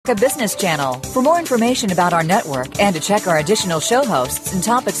Business Channel. For more information about our network and to check our additional show hosts and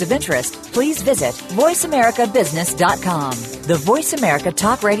topics of interest, please visit voiceamericabusiness.com. The Voice America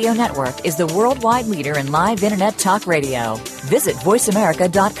Talk Radio Network is the worldwide leader in live Internet talk radio. Visit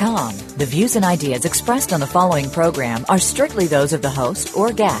voiceamerica.com. The views and ideas expressed on the following program are strictly those of the host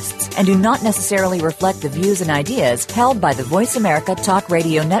or guests and do not necessarily reflect the views and ideas held by the Voice America Talk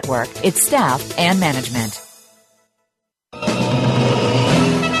Radio Network, its staff, and management.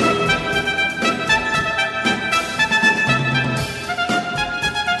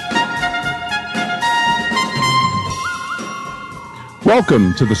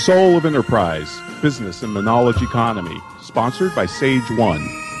 Welcome to the Soul of Enterprise, Business and the Knowledge Economy, sponsored by Sage One,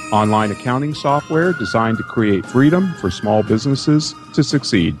 online accounting software designed to create freedom for small businesses to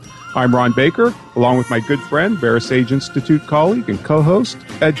succeed. I'm Ron Baker, along with my good friend, VeraSage Institute colleague and co-host,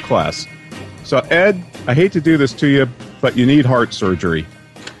 Ed Kless. So, Ed, I hate to do this to you, but you need heart surgery.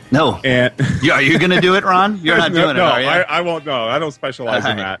 No. And are you going to do it, Ron? You're not doing it, are you? I won't know. I don't specialize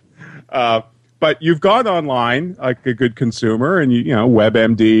in that. But you've gone online like a good consumer, and you know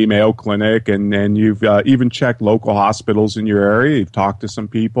WebMD, Mayo Clinic, and you've even checked local hospitals in your area. You've talked to some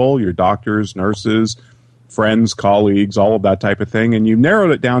people, your doctors, nurses, friends, colleagues, all of that type of thing, and you've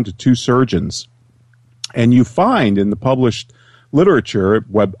narrowed it down to 2 surgeons. And you find in the published literature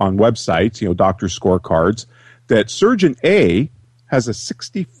on websites, doctor scorecards, that surgeon A has a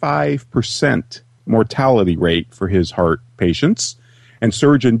 65% mortality rate for his heart patients, and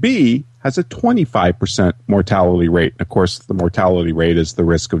surgeon B has a 25% mortality rate. Of course, the mortality rate is the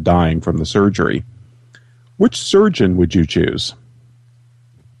risk of dying from the surgery. Which surgeon would you choose?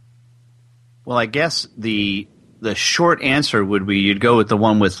 Well, I guess the short answer would be you'd go with the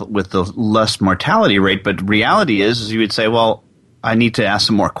one with the less mortality rate, but reality is you would say, well, I need to ask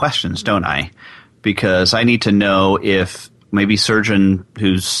some more questions, don't I? Because I need to know if maybe surgeon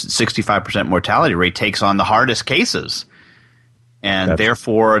whose 65% mortality rate takes on the hardest cases. And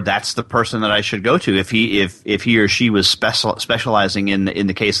therefore, that's the person that I should go to. If he or she was specializing in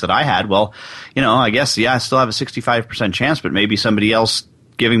the case that I had, well, I guess I still have a 65% chance, but maybe somebody else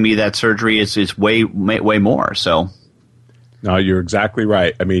giving me that surgery is way more. So, no, you're exactly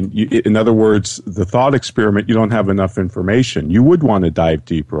right. I mean, in other words, the thought experiment, you don't have enough information. You would want to dive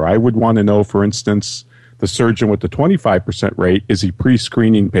deeper. I would want to know, for instance, the surgeon with the 25% rate, is he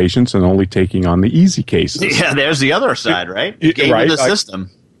pre-screening patients and only taking on the easy cases? Yeah, there's the other side, right? Game of the system.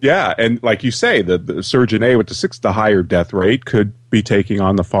 Yeah, and like you say, the surgeon A with the higher death rate could be taking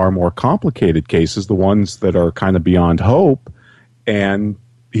on the far more complicated cases, the ones that are kind of beyond hope, and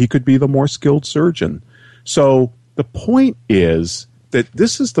he could be the more skilled surgeon. So the point is that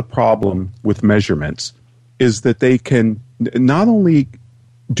this is the problem with measurements, is that they can, not only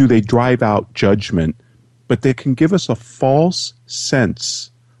do they drive out judgment, but they can give us a false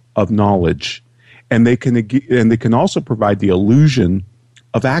sense of knowledge, and they can also provide the illusion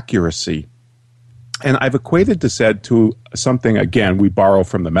of accuracy. And I've equated this, Ed, to something, again, we borrow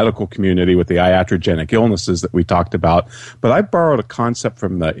from the medical community with the iatrogenic illnesses that we talked about, but I borrowed a concept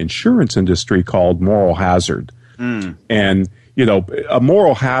from the insurance industry called moral hazard. And, a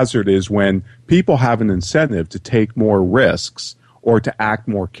moral hazard is when people have an incentive to take more risks or to act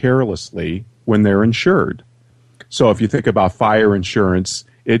more carelessly when they're insured. So if you think about fire insurance,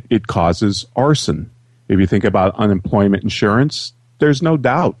 it causes arson. If you think about unemployment insurance, there's no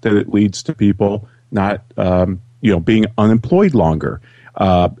doubt that it leads to people not being unemployed longer.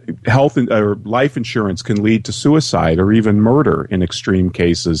 Health or life insurance can lead to suicide or even murder in extreme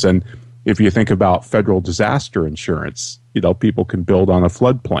cases. And if you think about federal disaster insurance, people can build on a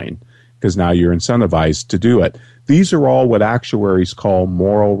floodplain because now you're incentivized to do it. These are all what actuaries call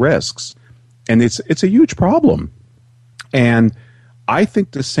moral risks. And it's a huge problem. And I think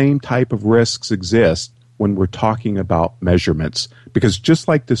the same type of risks exist when we're talking about measurements. Because just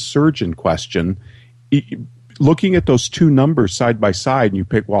like the surgeon question, looking at those 2 numbers side by side and you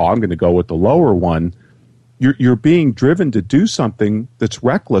pick, well, I'm going to go with the lower one, you're being driven to do something that's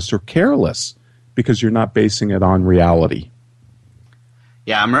reckless or careless because you're not basing it on reality.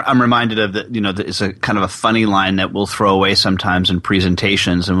 Yeah, I'm reminded of it's a kind of a funny line that we'll throw away sometimes in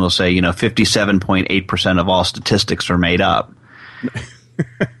presentations, and we'll say, 57.8% of all statistics are made up.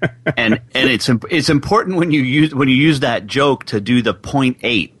 and it's important when you use that joke to do the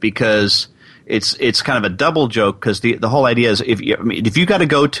 0.8, because it's kind of a double joke, because the whole idea is if you got to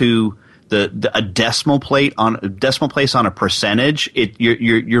go to a decimal place on a percentage,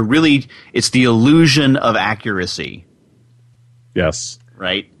 you're really, it's the illusion of accuracy. Yes.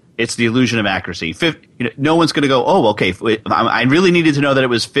 Right? It's the illusion of accuracy. No one's going to go, oh, okay, I really needed to know that it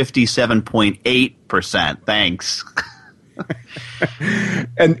was 57.8%. Thanks.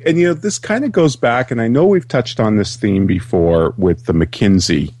 And this kind of goes back, and I know we've touched on this theme before with the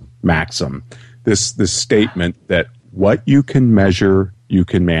McKinsey maxim, this statement that what you can measure, you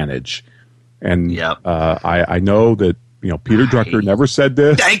can manage. And I know that Peter Drucker never said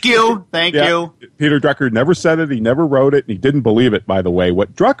this. Thank you. Peter Drucker never said it. He never wrote it, and he didn't believe it, by the way.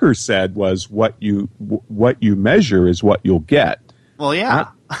 What Drucker said was what you measure is what you'll get. Well, yeah.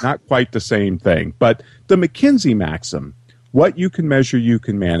 Not quite the same thing. But the McKinsey maxim, what you can measure, you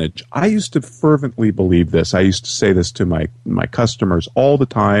can manage. I used to fervently believe this. I used to say this to my customers all the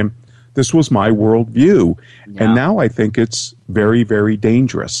time. This was my worldview. Yeah. And now I think it's very, very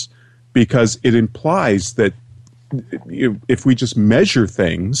dangerous because it implies that if we just measure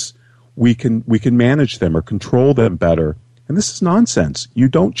things, we can manage them or control them better. And this is nonsense. You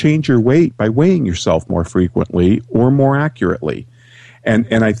don't change your weight by weighing yourself more frequently or more accurately. And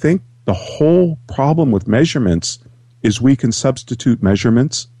I think the whole problem with measurements is we can substitute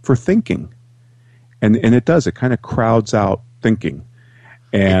measurements for thinking. And it does. It kind of crowds out thinking.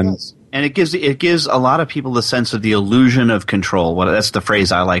 And it gives a lot of people the sense of the illusion of control. Well, that's the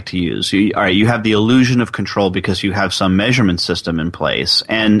phrase I like to use. You have the illusion of control because you have some measurement system in place.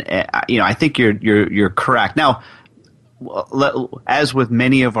 And I think you're correct. Now, as with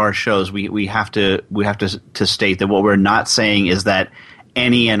many of our shows, we have to state that what we're not saying is that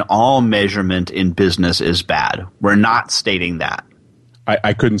any and all measurement in business is bad. We're not stating that.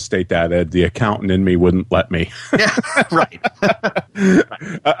 I couldn't state that, Ed. The accountant in me wouldn't let me. Yeah, right.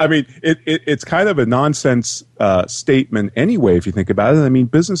 I mean, it's kind of a nonsense statement anyway, if you think about it. I mean,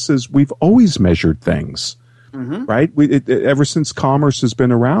 businesses, we've always measured things, right? Ever since commerce has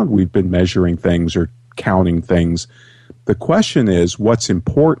been around, we've been measuring things or counting things. The question is, what's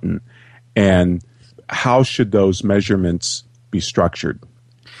important and how should those measurements be structured?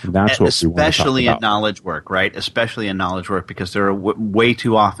 And that's what we want to talk about. Especially in knowledge work, right? Especially in knowledge work, because there are way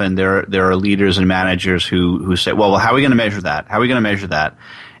too often there are leaders and managers who say, well, how are we going to measure that? How are we going to measure that?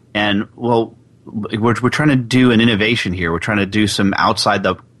 And well, we're trying to do an innovation here. We're trying to do some outside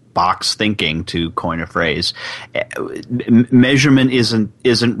the box thinking, to coin a phrase. Measurement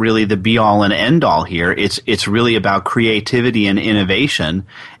isn't really the be all and end all here. It's really about creativity and innovation,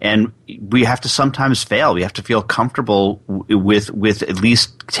 and we have to sometimes fail. We have to feel comfortable with at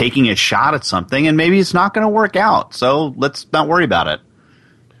least taking a shot at something, and maybe it's not going to work out. So let's not worry about it.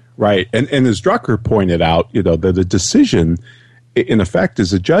 Right, and as Drucker pointed out, the decision in effect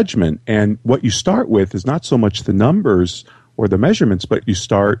is a judgment, and what you start with is not so much the numbers or the measurements, but you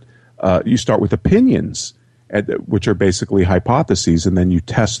start with opinions, which are basically hypotheses, and then you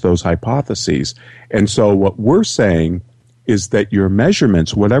test those hypotheses. And so what we're saying is that your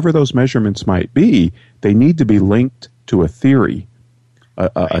measurements, whatever those measurements might be, they need to be linked to a theory,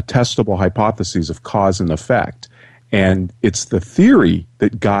 a testable hypothesis of cause and effect. And it's the theory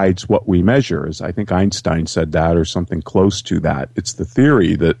that guides what we measure, as I think Einstein said that, or something close to that. It's the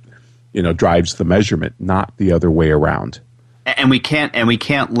theory that drives the measurement, not the other way around. And we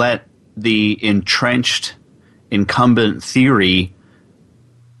can't let the entrenched incumbent theory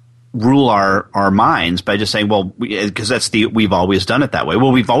rule our minds by just saying, well, because we've always done it that way.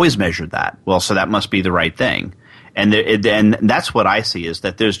 Well, we've always measured that. Well, so that must be the right thing. And that's what I see, is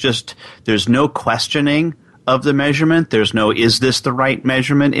that there's no questioning of the measurement. There's no, is this the right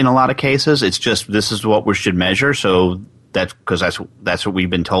measurement in a lot of cases? It's just, this is what we should measure. So that's what we've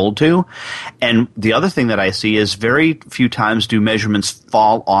been told to. And the other thing that I see is very few times do measurements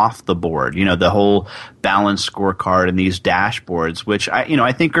fall off the board. The whole balanced scorecard and these dashboards, which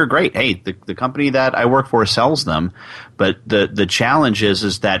I think are great. Hey, the company that I work for sells them, but the challenge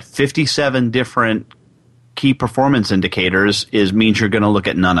is that 57 different key performance indicators means you're going to look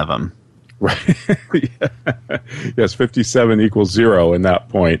at none of them. Right. Yes, 57 equals 0 in that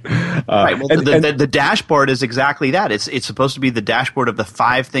point. Right. Well, the dashboard is exactly that. It's supposed to be the dashboard of the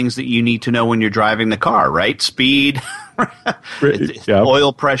 5 things that you need to know when you're driving the car, right? Speed,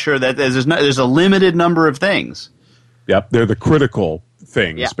 oil pressure. There's a limited number of things. Yep, they're the critical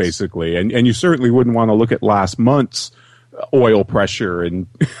things, basically. And you certainly wouldn't want to look at last month's oil pressure and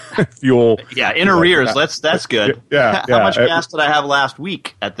fuel. Yeah, in arrears. That's good. Yeah. How much gas did I have last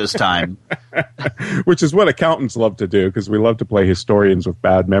week at this time? Which is what accountants love to do, because we love to play historians with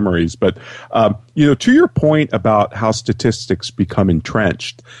bad memories. But to your point about how statistics become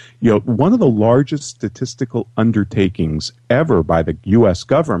entrenched, one of the largest statistical undertakings ever by the U.S.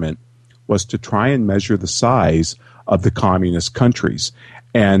 government was to try and measure the size of the communist countries.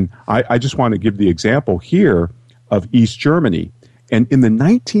 And I just want to give the example here of East Germany. And in the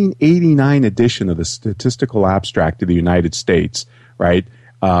 1989 edition of the Statistical Abstract of the United States, right,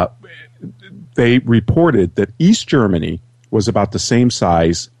 they reported that East Germany was about the same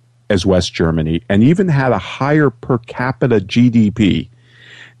size as West Germany and even had a higher per capita GDP.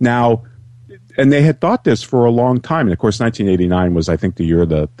 Now, and they had thought this for a long time. And of course, 1989 was, I think, the year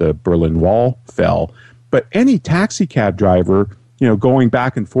the Berlin Wall fell. But any taxi cab driver, going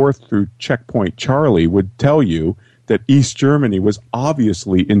back and forth through Checkpoint Charlie would tell you that East Germany was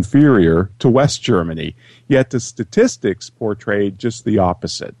obviously inferior to West Germany. Yet the statistics portrayed just the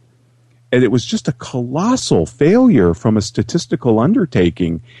opposite. And it was just a colossal failure from a statistical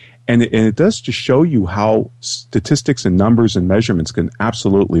undertaking. And it does just show you how statistics and numbers and measurements can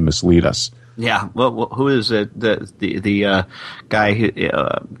absolutely mislead us. Yeah. Well, who is it? The guy who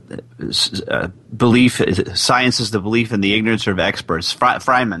belief science is the belief in the ignorance of experts.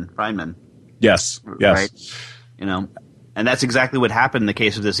 Feynman. Yes. Right. And that's exactly what happened in the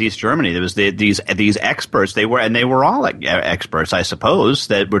case of this East Germany. There was these experts. They were all experts, I suppose,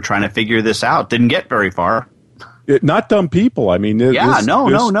 that were trying to figure this out. Didn't get very far. Not dumb people. I mean,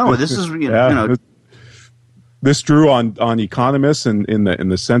 no. This is This drew on economists in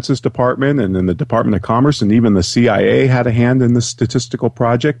the Census Department and in the Department of Commerce, and even the CIA had a hand in the statistical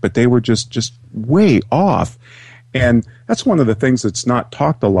project, but they were just way off. And that's one of the things that's not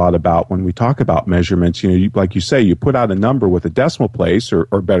talked a lot about when we talk about measurements. Like you say, you put out a number with a decimal place, or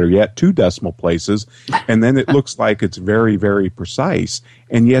better yet, 2 decimal places, and then it looks like it's very, very precise.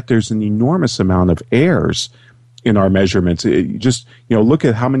 And yet there's an enormous amount of errors in our measurements. Look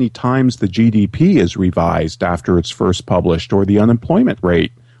at how many times the GDP is revised after it's first published, or the unemployment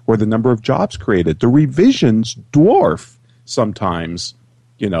rate, or the number of jobs created. The revisions dwarf sometimes,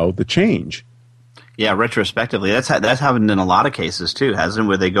 the change. Yeah, retrospectively, that's happened in a lot of cases too, hasn't it?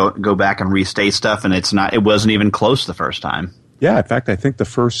 Where they go back and restate stuff, and it wasn't even close the first time. Yeah, in fact, I think the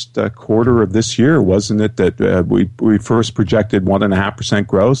first quarter of this year, wasn't it, that we first projected 1.5%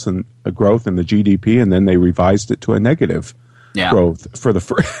 growth in the GDP, and then they revised it to a negative growth for the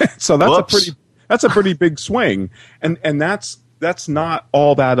first. So that's a pretty big swing, and that's not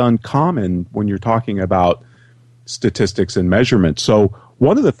all that uncommon when you're talking about statistics and measurement. So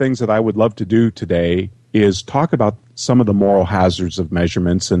one of the things that I would love to do today is talk about some of the moral hazards of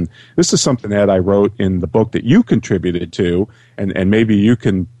measurements. And this is something that I wrote in the book that you contributed to, and maybe you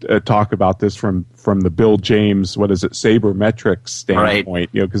can talk about this from the Bill James, sabermetrics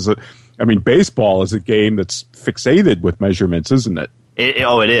standpoint. Right. Because, baseball is a game that's fixated with measurements, isn't it?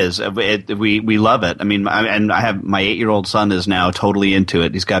 It is. We love it. I have my 8-year-old son is now totally into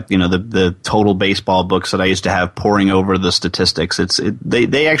it. He's got the total baseball books that I used to have pouring over the statistics.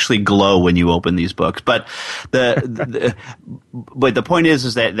 They actually glow when you open these books. But the point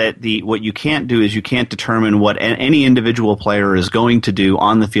is that what you can't do is you can't determine what any individual player is going to do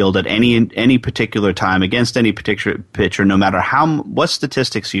on the field at any particular time against any particular pitcher, no matter what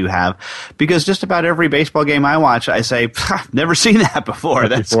statistics you have, because just about every baseball game I watch, I say, I've never seen that before.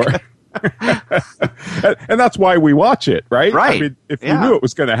 And that's why we watch it, right? Right. If you knew it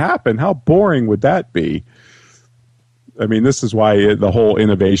was going to happen, how boring would that be? This is why the whole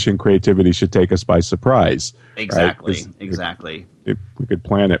innovation, creativity should take us by surprise. Exactly. Right? Exactly. If we could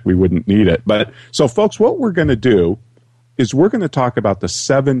plan it, we wouldn't need it. But so, folks, what we're going to do is we're going to talk about the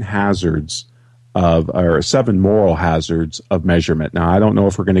 7 moral hazards of measurement. Now, I don't know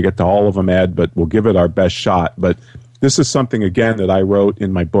if we're going to get to all of them, Ed, but we'll give it our best shot. But this is something, again, that I wrote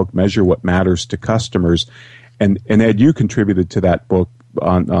in my book, Measure What Matters to Customers. And Ed, you contributed to that book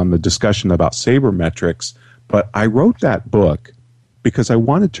on the discussion about sabermetrics. But I wrote that book because I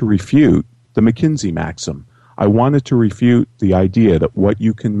wanted to refute the McKinsey maxim. I wanted to refute the idea that what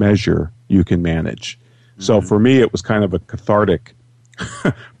you can measure, you can manage. Mm-hmm. So for me, it was kind of a cathartic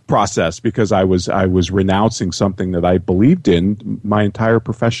process, because I was renouncing something that I believed in my entire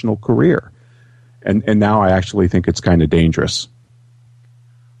professional career. And now I actually think it's kind of dangerous.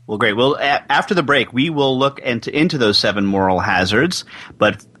 Well, great. Well, after the break, we will look into those 7 moral hazards.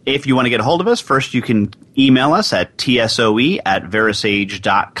 But if you want to get a hold of us, first you can email us at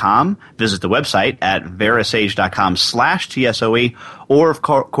tsoe@verasage.com. Visit the website at verasage.com/tsoe, or of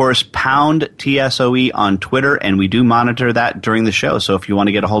course pound TSOE on Twitter, and we do monitor that during the show. So if you want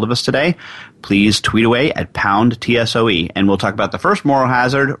to get a hold of us today, please tweet away at pound TSOE. And we'll talk about the first moral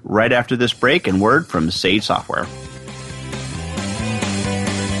hazard right after this break and word from Sage Software.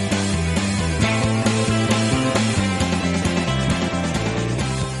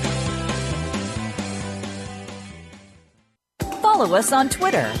 Follow us on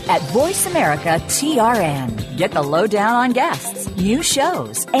Twitter at VoiceAmericaTRN. Get the lowdown on guests, new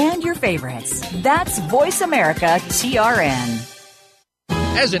shows, and your favorites. That's VoiceAmericaTRN.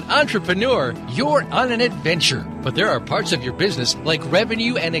 As an entrepreneur, you're on an adventure, but there are parts of your business like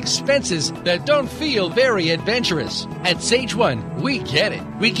revenue and expenses that don't feel very adventurous. At Sage One, we get it.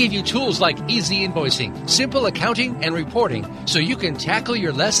 We give you tools like easy invoicing, simple accounting, and reporting so you can tackle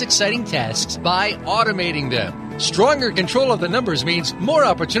your less exciting tasks by automating them. Stronger control of the numbers means more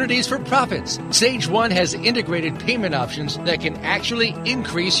opportunities for profits. Sage One has integrated payment options that can actually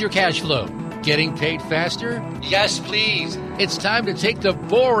increase your cash flow. Getting paid faster? Yes, please. It's time to take the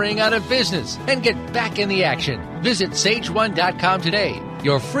boring out of business and get back in the action. Visit SageOne.com today.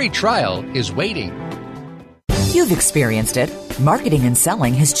 Your free trial is waiting. You've experienced it. Marketing and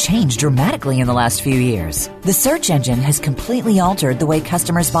selling has changed dramatically in the last few years. The search engine has completely altered the way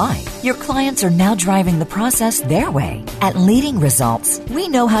customers buy. Your clients are now driving the process their way. At Leading Results, we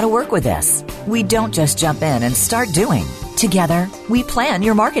know how to work with this. We don't just jump in and start doing. Together, we plan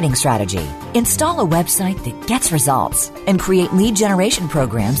your marketing strategy, install a website that gets results, and create lead generation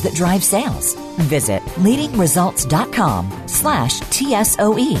programs that drive sales. Visit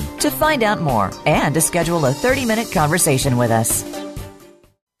leadingresults.com/TSOE to find out more and to schedule a 30-minute conversation with us.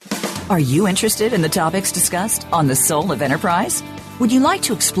 Are you interested in the topics discussed on The Soul of Enterprise? Would you like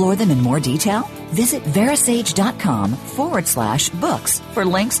to explore them in more detail? Visit verasage.com/books for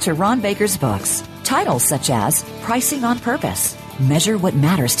links to Ron Baker's books. Titles such as Pricing on Purpose, Measure What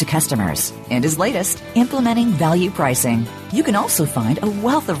Matters to Customers, and his latest, Implementing Value Pricing. You can also find a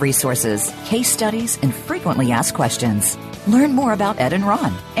wealth of resources, case studies, and frequently asked questions. Learn more about Ed and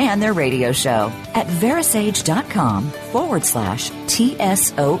Ron and their radio show at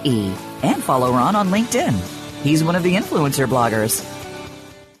verasage.com/TSOE and follow Ron on LinkedIn. He's one of the influencer bloggers.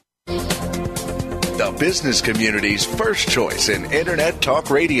 The business community's first choice in Internet Talk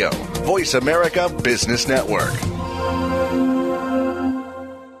Radio. Voice America Business Network.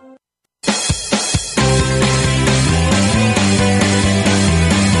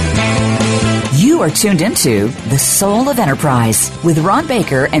 You are tuned into The Soul of Enterprise with Ron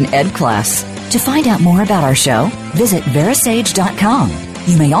Baker and Ed Kless. To find out more about our show, visit verasage.com.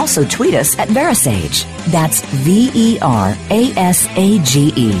 You may also tweet us at Verasage. That's VERASAGE.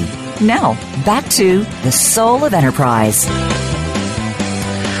 Now, back to The Soul of Enterprise.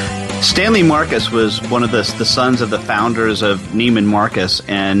 Stanley Marcus was one of the sons of the founders of Neiman Marcus,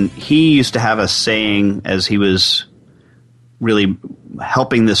 and he used to have a saying as he was really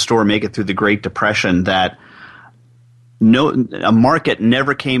helping this store make it through the Great Depression that a market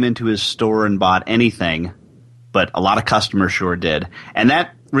never came into his store and bought anything, but a lot of customers sure did. And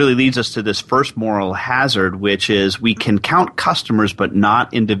that really leads us to this first moral hazard, which is we can count customers but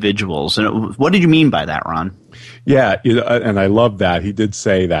not individuals. And what did you mean by that, Ron? Yeah, and I love that. He did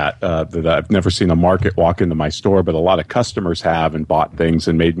say that I've never seen a market walk into my store, but a lot of customers have and bought things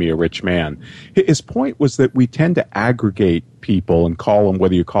and made me a rich man. His point was that we tend to aggregate people and call them,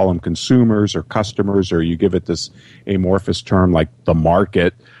 whether you call them consumers or customers or you give it this amorphous term like the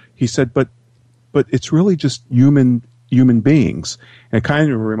market. He said, but it's really just human beings. And it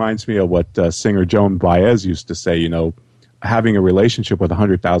kind of reminds me of what singer Joan Baez used to say, having a relationship with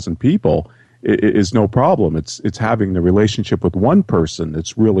 100,000 people is no problem. It's having the relationship with one person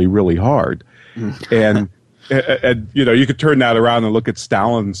that's really, really hard. And you could turn that around and look at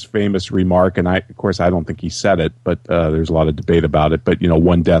Stalin's famous remark, and of course I don't think he said it, but there's a lot of debate about it. But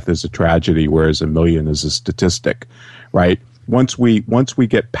one death is a tragedy, whereas a million is a statistic, right? Once we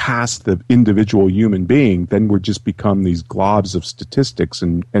get past the individual human being, then we're just become these globs of statistics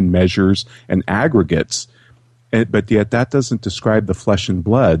and measures and aggregates. But yet that doesn't describe the flesh and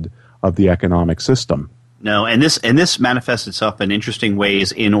blood of the economic system. No, and this manifests itself in interesting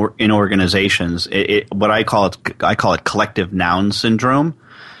ways in organizations. What I call it collective noun syndrome.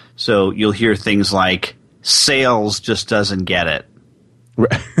 So you'll hear things like sales just doesn't get it.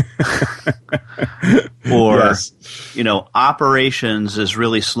 Or yes. Operations is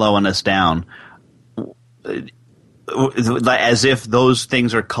really slowing us down, as if those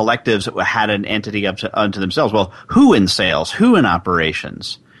things are collectives that had an entity unto themselves. Well, who in sales, who in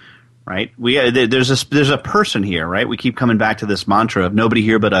operations, right? There's a person here, right? We keep coming back to this mantra of nobody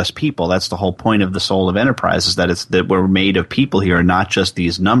here but us people. That's the whole point of the soul of enterprise, is that we're made of people here and not just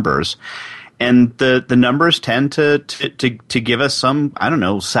these numbers. And the numbers tend to give us some,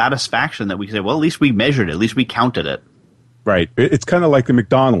 satisfaction that we can say, well, at least we measured it, at least we counted it. Right. It's kind of like the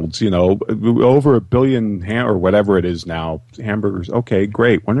McDonald's, over 1 billion or whatever it is now, hamburgers. Okay,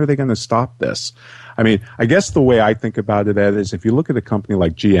 great. When are they going to stop this? I mean, I guess the way I think about it, Ed, is if you look at a company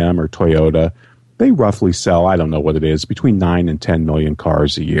like GM or Toyota, they roughly sell, I don't know what it is, between 9 and 10 million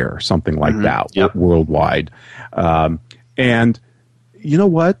cars a year, something like that, worldwide. And you know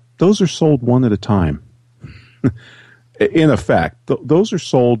what? Those are sold one at a time. in effect, those are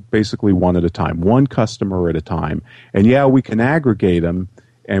sold basically one at a time, one customer at a time. And yeah, we can aggregate them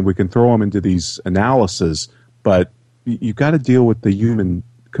and we can throw them into these analyses, but you've got to deal with the human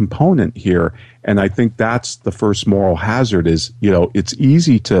component here. And I think that's the first moral hazard is, it's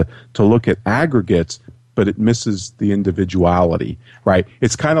easy to look at aggregates, but it misses the individuality, right?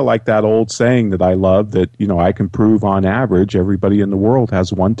 It's kind of like that old saying that I love that, I can prove on average everybody in the world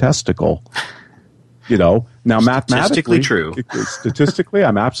has one testicle. Now mathematically, statistically,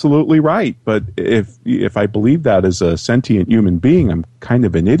 I'm absolutely right. But if I believe that as a sentient human being, I'm kind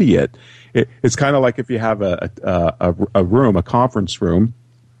of an idiot. It's kind of like if you have a conference room,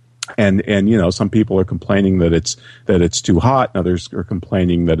 and some people are complaining that it's too hot, and others are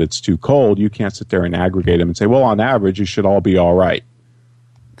complaining that it's too cold. You can't sit there and aggregate them and say, well, on average, you should all be all right.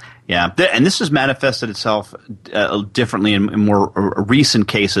 Yeah, and this has manifested itself differently in more recent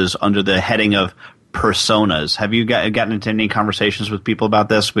cases under the heading of personas. Have you gotten into any conversations with people about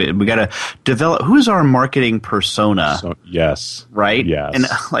this? We got to develop who's our marketing persona. Yes. Right? Yes. And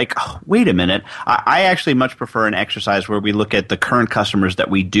wait a minute. I actually much prefer an exercise where we look at the current customers that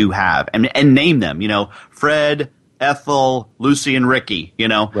we do have and name them. Fred, Ethel, Lucy, and Ricky.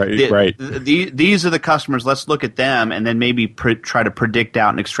 Right. These are the customers. Let's look at them and then maybe try to predict out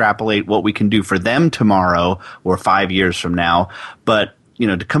and extrapolate what we can do for them tomorrow or 5 years from now. But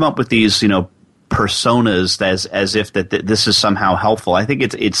to come up with these personas as if that this is somehow helpful. I think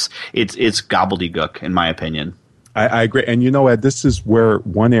it's gobbledygook in my opinion. I agree. And Ed, this is where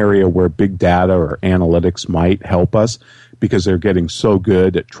one area where big data or analytics might help us because they're getting so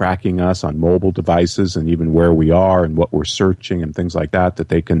good at tracking us on mobile devices and even where we are and what we're searching and things like that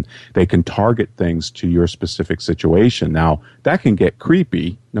they can target things to your specific situation. Now, that can get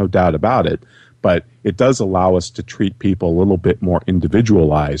creepy, no doubt about it. But it does allow us to treat people a little bit more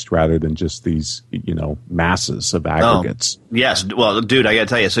individualized rather than just these, masses of aggregates. Yes. Well, dude, I got to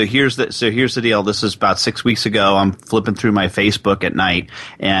tell you. So here's the deal. This is about 6 weeks ago. I'm flipping through my Facebook at night,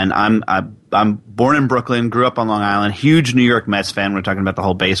 and I'm born in Brooklyn, grew up on Long Island, huge New York Mets fan. We're talking about the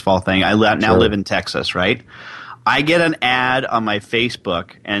whole baseball thing. I now live in Texas, right? I get an ad on my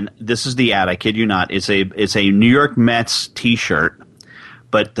Facebook, and this is the ad. I kid you not. It's a New York Mets T-shirt.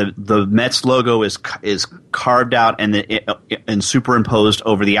 But the Mets logo is carved out and superimposed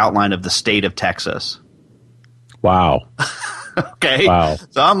over the outline of the state of Texas. Wow. Okay. Wow.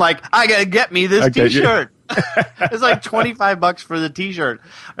 So I'm like, I gotta get me this T-shirt. It's like $25 for the T-shirt,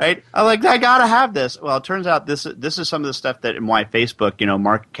 right? I'm like, I gotta have this. Well, it turns out this is some of the stuff that in my Facebook,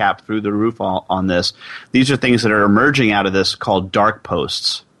 market cap through the roof on this. These are things that are emerging out of this called dark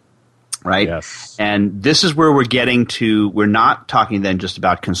posts. Right? Yes. And this is where we're getting to, we're not talking then just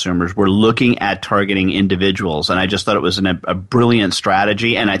about consumers. We're looking at targeting individuals. And I just thought it was a brilliant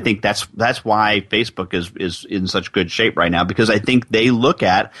strategy. And I think that's why Facebook is in such good shape right now, because I think they look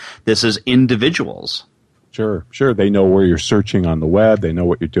at this as individuals. Sure. They know where you're searching on the web. They know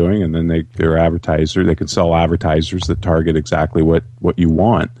what you're doing. And then they're advertisers. They can sell advertisers that target exactly what you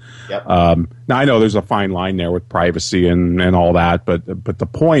want. Yep. Now, I know there's a fine line there with privacy and all that, but the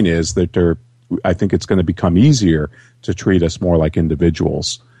point is that I think it's going to become easier to treat us more like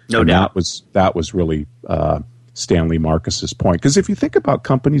individuals. No doubt. That was really Stanley Marcus's point. Because if you think about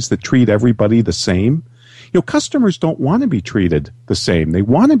companies that treat everybody the same, customers don't want to be treated the same. They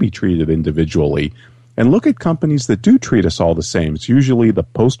want to be treated individually. And look at companies that do treat us all the same. It's usually the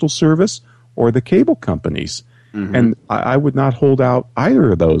postal service or the cable companies. Mm-hmm. And I would not hold out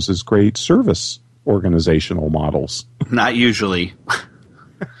either of those as great service organizational models. Not usually.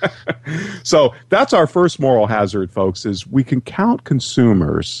 So that's our first moral hazard, folks, is we can count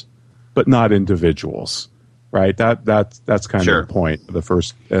consumers, but not individuals, right? That's kind of the point of the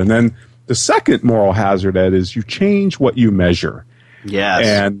first. And then the second moral hazard, Ed, is you change what you measure. Yes.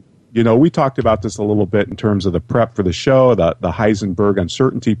 And we talked about this a little bit in terms of the prep for the show, the Heisenberg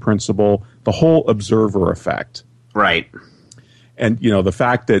uncertainty principle, the whole observer effect. Right. And, the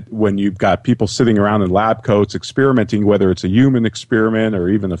fact that when you've got people sitting around in lab coats experimenting, whether it's a human experiment or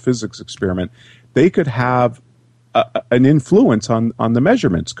even a physics experiment, they could have an influence on the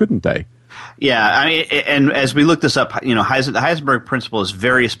measurements, couldn't they? Yeah, I mean, and as we look this up, the Heisenberg principle is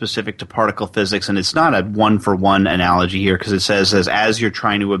very specific to particle physics, and it's not a one-for-one analogy here because it says as you're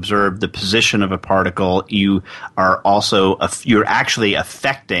trying to observe the position of a particle, you are you're actually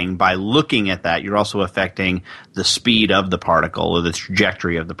affecting, by looking at that, you're also affecting the speed of the particle or the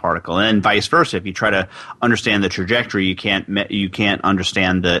trajectory of the particle, and vice versa. If you try to understand the trajectory, you can't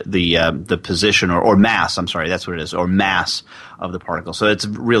understand the position or mass. I'm sorry, that's what it is, or mass of the particle. So it's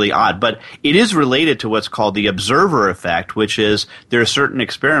really odd. But it is related to what's called the observer effect, which is there are certain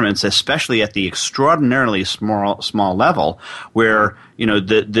experiments, especially at the extraordinarily small level, where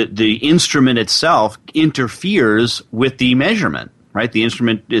the instrument itself interferes with the measurement. Right, the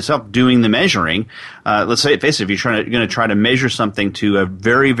instrument itself doing the measuring. Let's say, face it, if you're going to try to measure something to a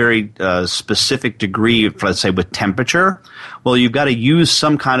very, very specific degree, let's say with temperature, well, you've got to use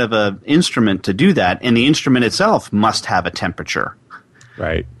some kind of a instrument to do that, and the instrument itself must have a temperature.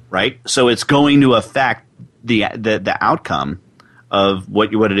 Right. Right. So it's going to affect the outcome of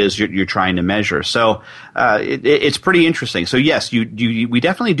what it is you're trying to measure. So it's pretty interesting. So yes, we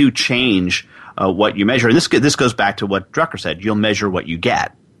definitely do change what you measure. And this goes back to what Drucker said. You'll measure what you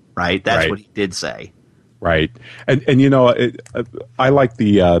get, right? That's what he did say. Right. And I like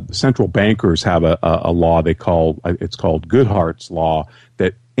the central bankers have a law it's called Goodhart's law,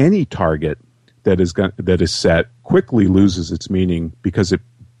 that any target that is set quickly loses its meaning because it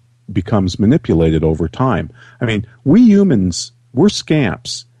becomes manipulated over time. I mean, we humans, we're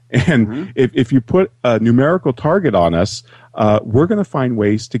scamps. And if you put a numerical target on us, we're going to find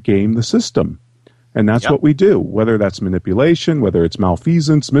ways to game the system. And that's what we do, whether that's manipulation, whether it's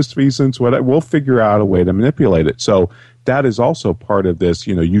malfeasance, misfeasance, whatever, we'll figure out a way to manipulate it. So that is also part of this,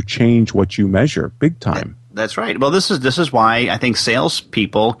 you change what you measure big time. That's right. Well, this is why I think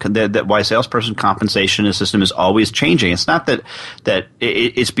salespeople, why salesperson compensation system is always changing. It's not that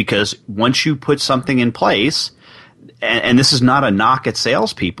it's because once you put something in place, and this is not a knock at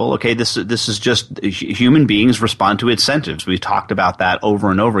salespeople, okay? This is just human beings respond to incentives. We've talked about that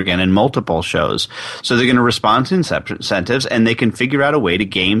over and over again in multiple shows. So they're going to respond to incentives, and they can figure out a way to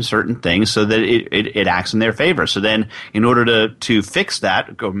game certain things so that it acts in their favor. So then, in order to fix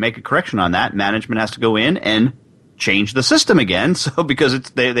that, go make a correction on that, management has to go in and change the system again. So because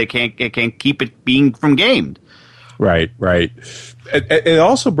they can't keep it being from gamed. Right. It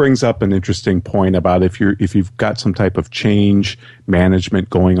also brings up an interesting point about if you've got some type of change management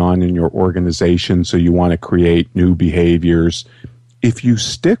going on in your organization, so you want to create new behaviors. If you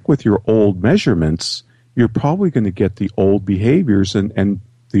stick with your old measurements, you're probably going to get the old behaviors and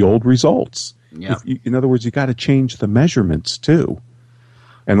the old results. Yep. In other words, you got to change the measurements too.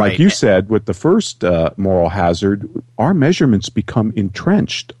 And like you said, with the first moral hazard, our measurements become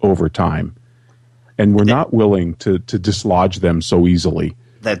entrenched over time. And we're not willing to dislodge them so easily.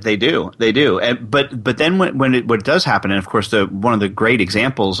 That they do. But then when it does happen, and of course one of the great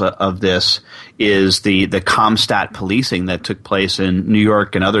examples of this is the Comstat policing that took place in New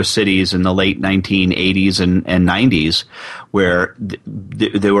York and other cities in the late 1980s and 90s, where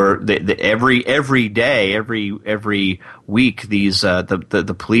there were every day, every week, these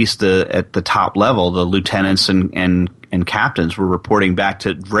the police at the top level, the lieutenants and captains were reporting back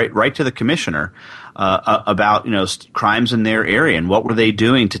to right to the commissioner about crimes in their area and what were they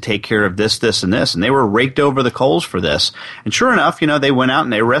doing to take care of this, and this, and they were raked over the coals for this. And sure enough, they went out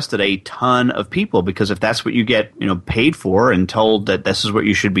and they arrested a ton of people, because if that's what you get paid for and told that this is what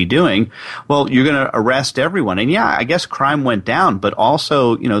you should be doing, well, you're going to arrest everyone. And yeah, I guess crime went down, but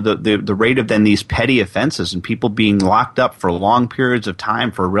also the rate of then these petty offenses and people being locked up for long periods of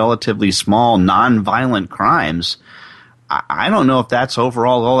time for relatively small non-violent crimes, I don't know if that's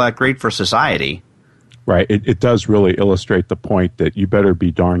overall all that great for society. Right. It does really illustrate the point that you better be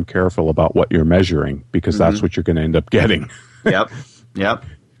darn careful about what you're measuring, because that's what you're going to end up getting. Yep.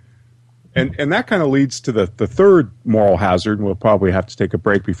 And that kind of leads to the third moral hazard, and we'll probably have to take a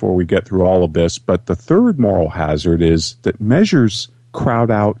break before we get through all of this. But the third moral hazard is that measures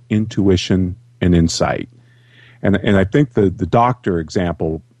crowd out intuition and insight. And I think the doctor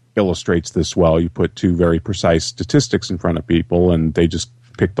example illustrates this well. You put two very precise statistics in front of people, and they just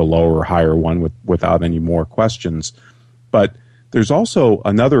pick the lower or higher one without any more questions. But there's also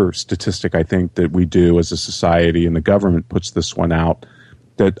another statistic, I think, that we do as a society, and the government puts this one out,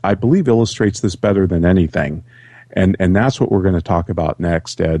 that I believe illustrates this better than anything. And that's what we're going to talk about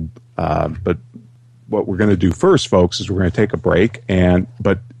next, Ed. But what we're going to do first, folks, is we're going to take a break.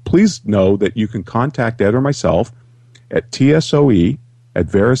 But please know that you can contact Ed or myself at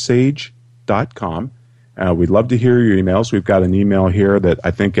tsoe@verisage.com. We'd love to hear your emails. We've got an email here that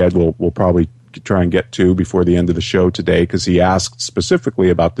I think Ed will probably try and get to before the end of the show today, because he asked specifically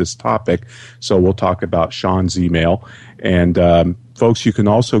about this topic. So we'll talk about Sean's email. And folks, you can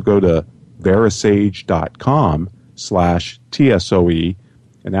also go to verisage.com/TSOE.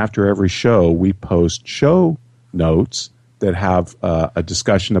 And after every show, we post show notes that have a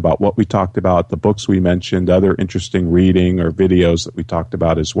discussion about what we talked about, the books we mentioned, other interesting reading or videos that we talked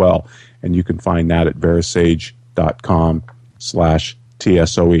about as well. And you can find that at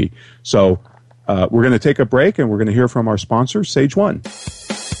verisage.com/TSOE. So We're going to take a break, and we're going to hear from our sponsor, Sage One.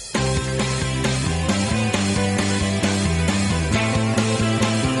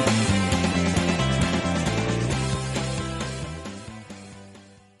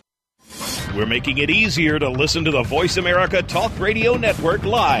 We're making it easier to listen to the Voice America Talk Radio Network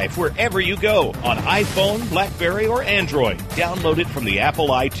live wherever you go on iPhone, BlackBerry, or Android. Download it from the Apple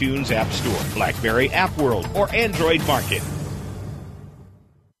iTunes App Store, BlackBerry App World, or Android Market.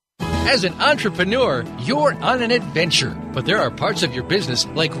 As an entrepreneur, you're on an adventure, but there are parts of your business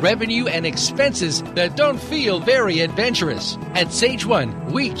like revenue and expenses that don't feel very adventurous. At Sage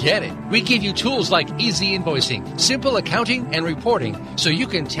One, we get it. We give you tools like easy invoicing, simple accounting and reporting, so you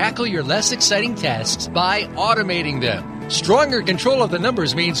can tackle your less exciting tasks by automating them. Stronger control of the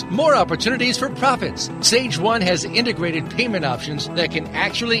numbers means more opportunities for profits. Sage One has integrated payment options that can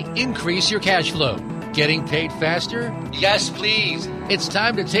actually increase your cash flow. Getting paid faster? Yes, please. It's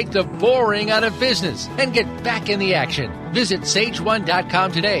time to take the boring out of business and get back in the action. Visit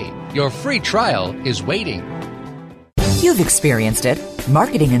SageOne.com today. Your free trial is waiting. You've experienced it.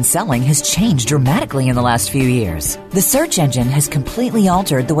 Marketing and selling has changed dramatically in the last few years. The search engine has completely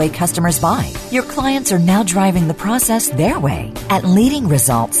altered the way customers buy. Your clients are now driving the process their way. At Leading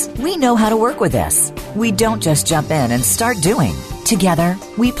Results, we know how to work with this. We don't just jump in and start doing. Together,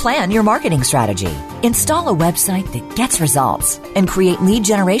 we plan your marketing strategy, install a website that gets results, and create lead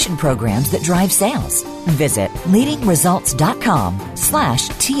generation programs that drive sales. Visit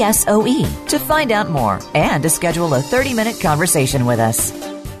leadingresults.com/TSOE to find out more and to schedule a 30-minute conversation with us.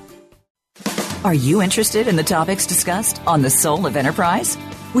 Are you interested in the topics discussed on The Soul of Enterprise?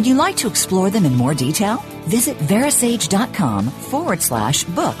 Would you like to explore them in more detail? Visit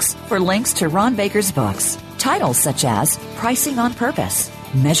verasage.com/books for links to Ron Baker's books. Titles such as Pricing on Purpose,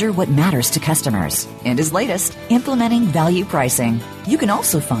 Measure What Matters to Customers, and his latest, Implementing Value Pricing. You can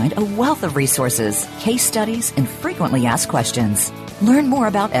also find a wealth of resources, case studies, and frequently asked questions. Learn more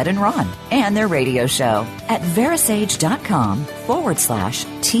about Ed and Ron and their radio show at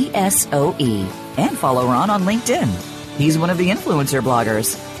verasage.com/TSOE and follow Ron on LinkedIn. He's one of the influencer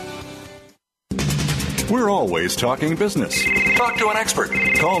bloggers. We're always talking business. Talk to an expert.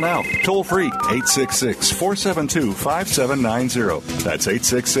 Call now, toll free, 866-472-5790. That's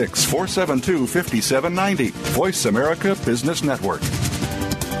 866-472-5790. Voice America Business Network.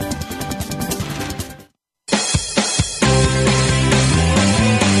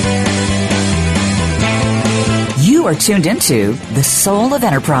 You are tuned into The Soul of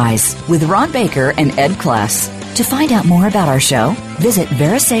Enterprise with Ron Baker and Ed Kless. To find out more about our show, visit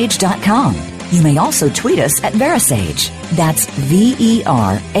verasage.com. You may also tweet us at Verasage. That's VERASAGE.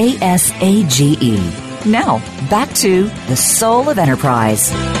 Now, back to The Soul of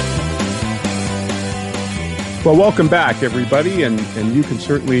Enterprise. Well, welcome back, everybody, and you can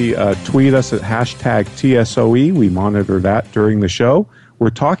certainly tweet us at hashtag TSOE. We monitor that during the show. We're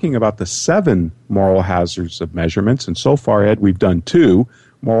talking about the 7 moral hazards of measurements, and so far, Ed, we've done 2.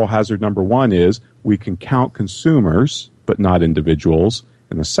 Moral hazard number 1 is we can count consumers, but not individuals.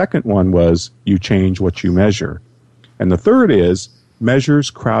 And the second one was you change what you measure. And the third is measures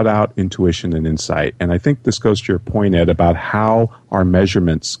crowd out intuition and insight. And I think this goes to your point, Ed, about how our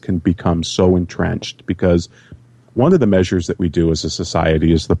measurements can become so entrenched, because one of the measures that we do as a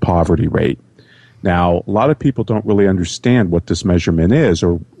society is the poverty rate. Now, a lot of people don't really understand what this measurement is,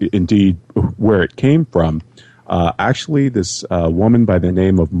 or indeed where it came from. Actually, this woman by the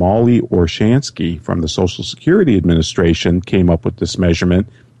name of Molly Orshansky from the Social Security Administration came up with this measurement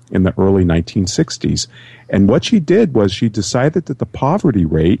in the early 1960s. And what she did was she decided that the poverty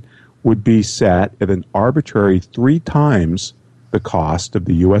rate would be set at an arbitrary 3 times the cost of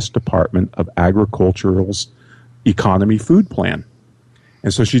the U.S. Department of Agriculture's economy food plan.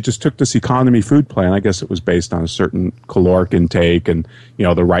 And so she just took this economy food plan. I guess it was based on a certain caloric intake and,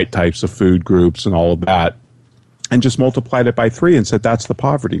 the right types of food groups and all of that, and just multiplied it by 3 and said that's the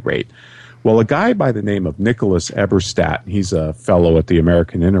poverty rate. Well, a guy by the name of Nicholas Eberstadt, he's a fellow at the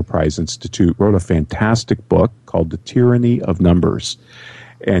American Enterprise Institute, wrote a fantastic book called The Tyranny of Numbers.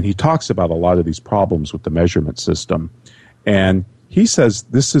 And he talks about a lot of these problems with the measurement system. And he says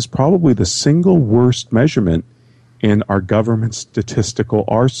this is probably the single worst measurement in our government statistical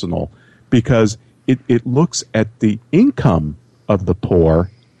arsenal, because it looks at the income of the poor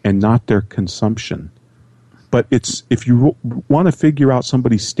and not their consumption. But if you want to figure out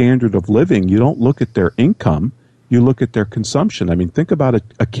somebody's standard of living, you don't look at their income, you look at their consumption. I mean, think about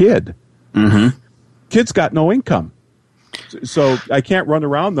a kid. Mm-hmm. Kid's got no income. So I can't run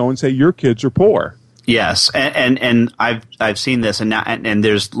around, though, and say your kids are poor. Yes, and I've seen this, and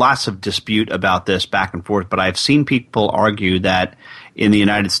there's lots of dispute about this back and forth, but I've seen people argue that in the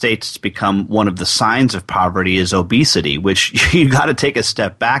United States, it's become one of the signs of poverty is obesity, which you got to take a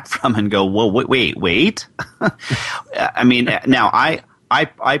step back from and go, well, wait. I mean, now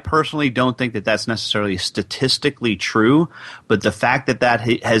I personally don't think that that's necessarily statistically true, but the fact that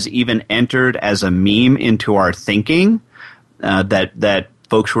has even entered as a meme into our thinking, that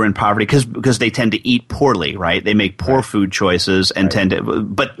folks who are in poverty, because they tend to eat poorly, right? They make poor food choices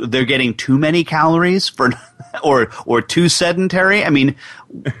and but they're getting too many calories or too sedentary. I mean,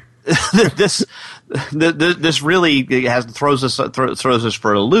 this really throws us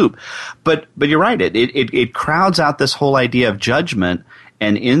for a loop. But you're right. It crowds out this whole idea of judgment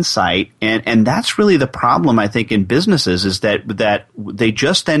and insight, and that's really the problem, I think, in businesses, is that they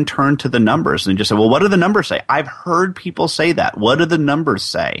just then turn to the numbers and just say, well, what do the numbers say? I've heard people say that. What do the numbers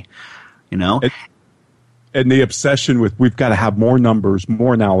say? You know? And the obsession with, we've got to have more numbers,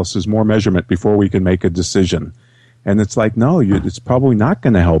 more analysis, more measurement before we can make a decision. And it's like, no, it's probably not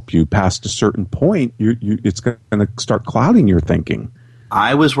going to help you past a certain point. It's going to start clouding your thinking.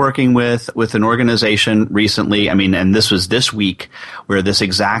 I was working with an organization recently. I mean, and this was this week where this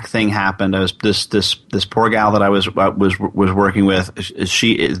exact thing happened. I was this poor gal that I was working with.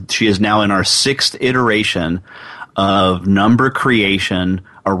 She is now in our 6th iteration of number creation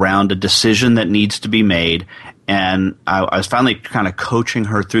around a decision that needs to be made. And I was finally kind of coaching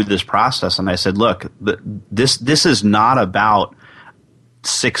her through this process. And I said, look, this is not about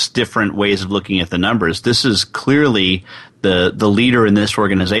 6 different ways of looking at the numbers. This is clearly the leader in this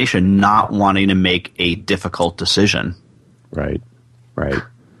organization not wanting to make a difficult decision. Right.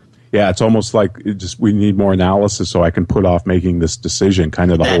 Yeah, it's almost like we need more analysis so I can put off making this decision.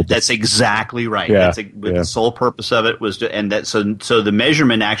 Kind of the whole. That's exactly right. Yeah, the sole purpose of it was so the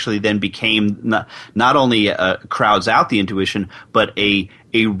measurement actually then became not only crowds out the intuition, but a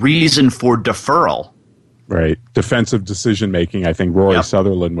reason for deferral. Right. Defensive decision making. I think Rory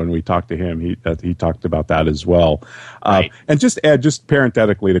Sutherland, when we talked to him, he talked about that as well. Right. And just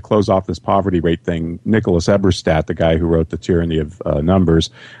parenthetically to close off this poverty rate thing, Nicholas Eberstadt, the guy who wrote The Tyranny of Numbers,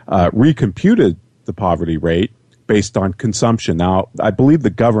 recomputed the poverty rate based on consumption. Now, I believe the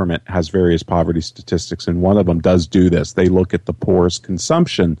government has various poverty statistics, and one of them does do this. They look at the poor's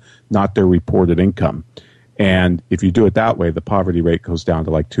consumption, not their reported income. And if you do it that way, the poverty rate goes down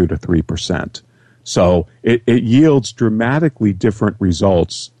to like 2 to 3%. So it yields dramatically different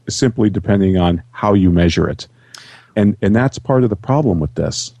results simply depending on how you measure it. And that's part of the problem with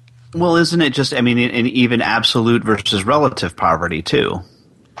this. Well, isn't it just, I mean, in even absolute versus relative poverty too?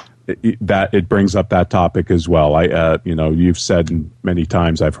 It brings up that topic as well. You've said many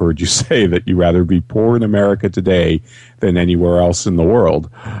times, I've heard you say that you rather be poor in America today than anywhere else in the world.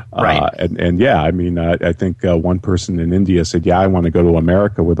 Right. I think one person in India said, I want to go to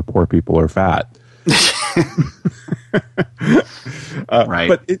America where the poor people are fat. Right.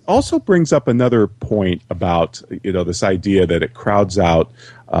 But it also brings up another point about this idea that it crowds out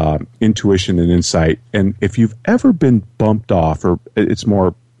intuition and insight. And if you've ever been bumped off, or it's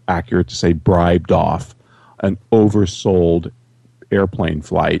more accurate to say bribed off, an oversold airplane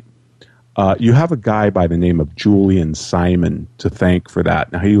flight, you have a guy by the name of Julian Simon to thank for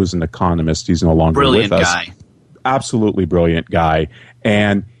that. Now, he was an economist. He's no longer with us. Brilliant guy. Absolutely brilliant guy.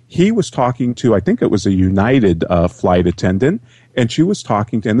 And he was talking to, I think it was a United flight attendant, and she was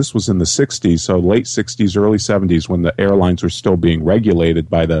talking to, and this was in the 60s, so late 60s, early 70s, when the airlines were still being regulated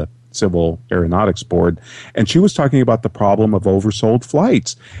by the Civil Aeronautics Board, and she was talking about the problem of oversold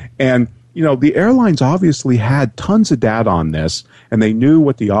flights. And, the airlines obviously had tons of data on this, and they knew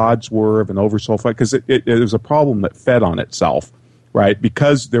what the odds were of an oversold flight, because it was a problem that fed on itself, right?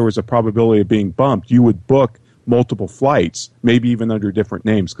 Because there was a probability of being bumped, you would book multiple flights, maybe even under different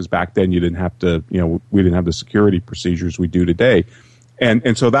names, because back then you didn't have to, we didn't have the security procedures we do today.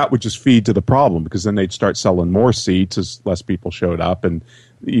 And so that would just feed to the problem, because then they'd start selling more seats as less people showed up, and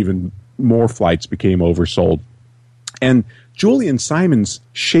even more flights became oversold. And Julian Simon's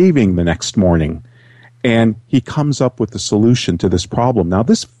shaving the next morning, and he comes up with a solution to this problem. Now,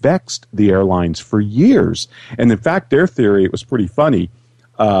 this vexed the airlines for years. And in fact, their theory, it was pretty funny.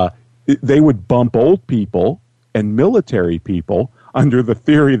 They would bump old people and military people under the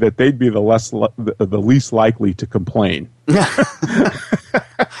theory that they'd be the least likely to complain.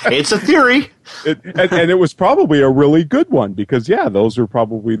 It's a theory. And it was probably a really good one, because, those are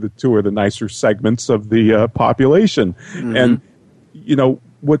probably the two of the nicer segments of the population. Mm-hmm. And,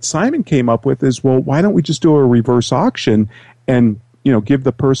 what Simon came up with is, well, why don't we just do a reverse auction and, give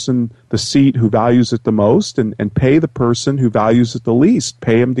the person the seat who values it the most, and pay the person who values it the least,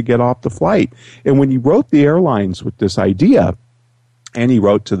 pay him to get off the flight. And when he wrote the airlines with this idea, and he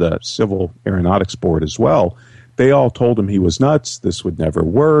wrote to the Civil Aeronautics Board as well, they all told him he was nuts, this would never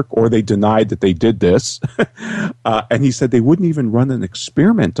work, or they denied that they did this. And he said they wouldn't even run an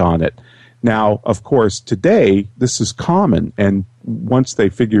experiment on it. Now, of course, today, this is common, and once they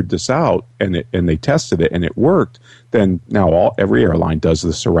figured this out and they tested it and it worked, then now every airline does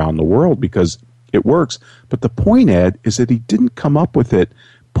this around the world because it works. But the point, Ed, is that he didn't come up with it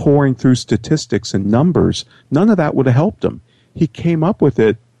pouring through statistics and numbers. None of that would have helped him. He came up with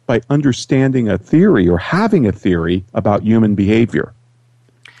it by understanding a theory or having a theory about human behavior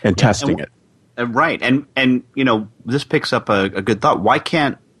and testing it. Right. And this picks up a good thought. Why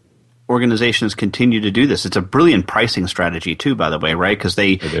can't organizations continue to do this? It's a brilliant pricing strategy too, by the way, right? Because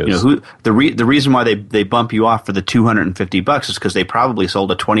the reason why they bump you off for the $250 is because they probably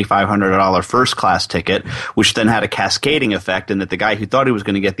sold a $2,500 first class ticket, which then had a cascading effect, and that the guy who thought he was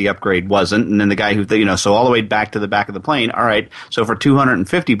going to get the upgrade wasn't, and then the guy who so all the way back to the back of the plane. All right, so for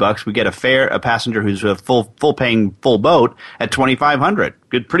 $250 we get a passenger who's a full paying full boat at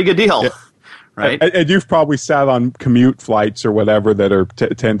 $2,500. Pretty good deal. Yeah. Right. And you've probably sat on commute flights or whatever that are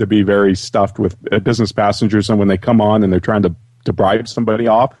tend to be very stuffed with business passengers, and when they come on and they're trying to bribe somebody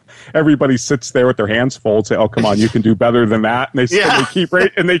off, everybody sits there with their hands full and say, "Oh, come on, you can do better than that," and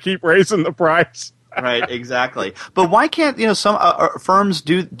they keep raising the price. Right, exactly. But why can't some firms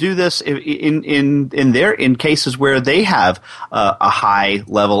do this in cases where they have a high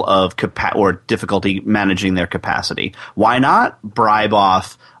level of or difficulty managing their capacity? Why not bribe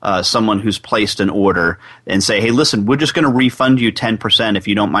off someone who's placed an order and say, "Hey, listen, we're just going to refund you 10% if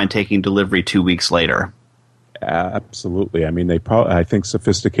you don't mind taking delivery 2 weeks later"? Absolutely. I mean, I think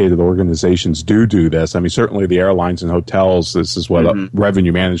sophisticated organizations do this. I mean, certainly the airlines and hotels, this is what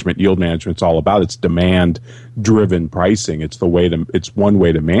revenue management, yield management is all about. It's demand-driven pricing. It's one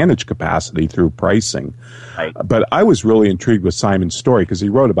way to manage capacity through pricing. Right. But I was really intrigued with Simon's story because he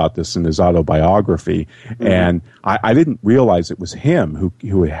wrote about this in his autobiography, and I didn't realize it was him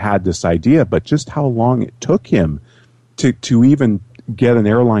who had this idea, but just how long it took him to even get an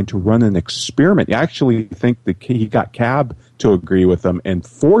airline to run an experiment. You actually think that he got CAB to agree with them and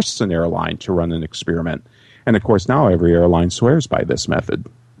force an airline to run an experiment. And of course, now every airline swears by this method.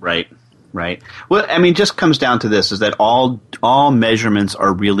 Right. Well, I mean, just comes down to this, is that all measurements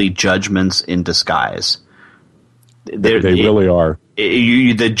are really judgments in disguise. They really are.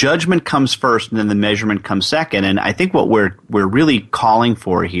 The judgment comes first, and then the measurement comes second. And I think what we're really calling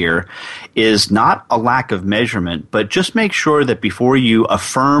for here is not a lack of measurement, but just make sure that before you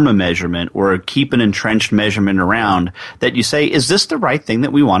affirm a measurement or keep an entrenched measurement around, that you say, is this the right thing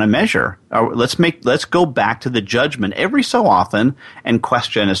that we want to measure? Let's go back to the judgment every so often and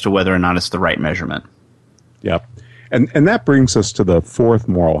question as to whether or not it's the right measurement. Yep. And that brings us to the fourth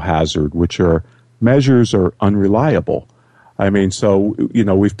moral hazard, which are measures are unreliable. I mean, so,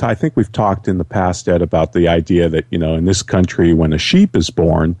 I think we've talked in the past, Ed, about the idea that, in this country, when a sheep is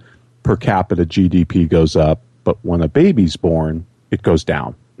born, per capita GDP goes up, but when a baby's born, it goes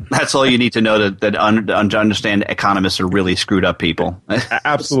down. That's all you need to know to understand economists are really screwed up people.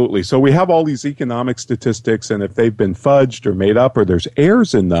 Absolutely. So we have all these economic statistics, and if they've been fudged or made up or there's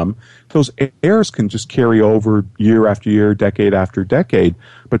errors in them, those errors can just carry over year after year, decade after decade.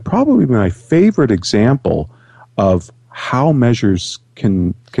 But probably my favorite example of how measures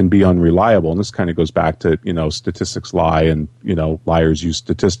can be unreliable, and this kind of goes back to, statistics lie and, liars use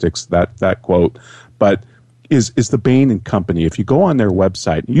statistics, that quote, but is the Bain & Company. If you go on their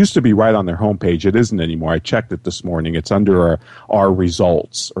website, it used to be right on their homepage. It isn't anymore. I checked it this morning. It's under our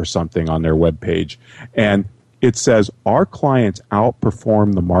results or something on their webpage. And it says, our clients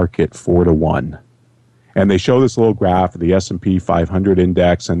outperform the market 4-1. And they show this little graph of the S&P 500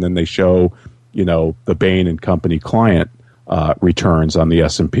 index, and then they show, the Bain & Company client returns on the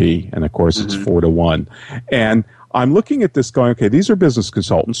S&P. And, of course, it's 4-1. And I'm looking at this going, okay, these are business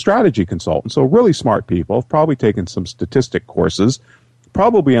consultants, strategy consultants, so really smart people, have probably taken some statistic courses,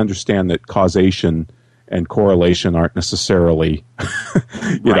 probably understand that causation and correlation aren't necessarily,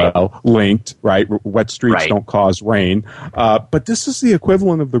 linked, right? Wet streets don't cause rain. But this is the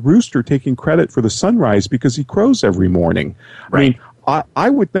equivalent of the rooster taking credit for the sunrise because he crows every morning. Right. I mean, I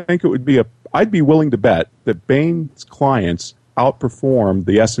would think it would be I'd be willing to bet that Bain's clients outperform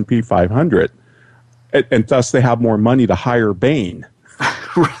the S&P 500. And thus, they have more money to hire Bain.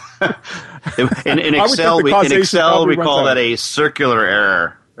 in Excel, we call that a circular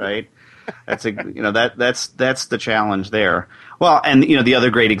error, right? That's that's the challenge there. Well, and the other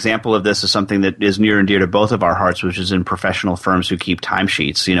great example of this is something that is near and dear to both of our hearts, which is in professional firms who keep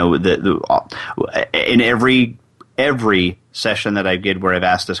timesheets. In every session that I did where I've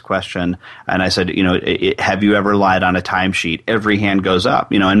asked this question, and I said, have you ever relied on a timesheet? Every hand goes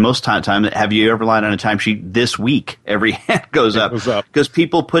up. And most time, have you ever relied on a timesheet this week? Every hand goes up. Because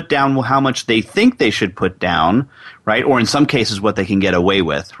people put down how much they think they should put down, right? Or in some cases, what they can get away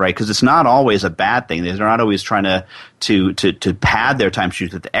with, right? Because it's not always a bad thing. They're not always trying to pad their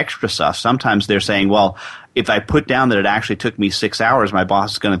timesheets with the extra stuff. Sometimes they're saying, well, if I put down that it actually took me 6 hours, my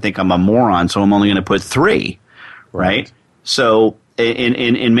boss is going to think I'm a moron, so I'm only going to put 3, right? So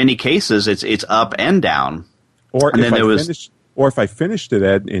in many cases, it's up and down. Or if I finished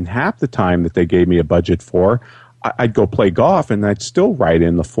it in half the time that they gave me a budget for, I'd go play golf and I'd still write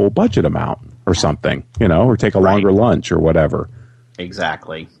in the full budget amount or something, or take a longer lunch or whatever.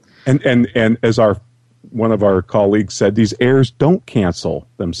 Exactly. And as one of our colleagues said, these errors don't cancel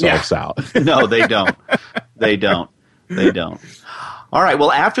themselves out. No, they don't. They don't. All right.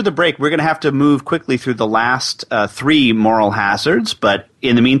 Well, after the break, we're going to have to move quickly through the last 3 moral hazards. But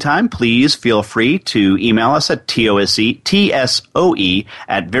in the meantime, please feel free to email us at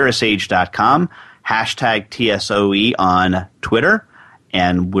tsoe@verasage.com, hashtag TSOE on Twitter.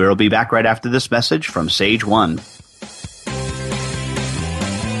 And we'll be back right after this message from Sage One.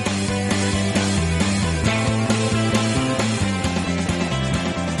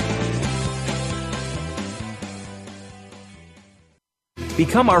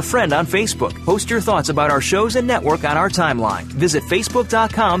 Become our friend on Facebook. Post your thoughts about our shows and network on our timeline. Visit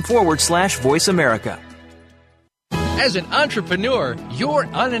facebook.com/Voice America. As an entrepreneur, you're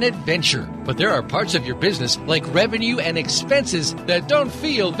on an adventure. But there are parts of your business, like revenue and expenses, that don't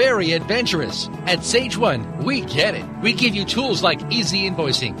feel very adventurous. At Sage One, we get it. We give you tools like easy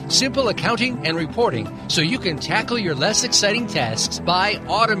invoicing, simple accounting and reporting, so you can tackle your less exciting tasks by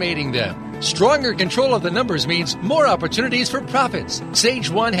automating them. Stronger control of the numbers means more opportunities for profits.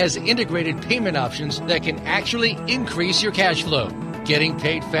 Sage One has integrated payment options that can actually increase your cash flow. Getting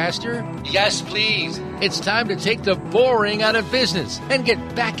paid faster? Yes, please. It's time to take the boring out of business and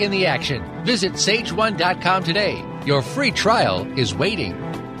get back in the action. Visit SageOne.com today. Your free trial is waiting.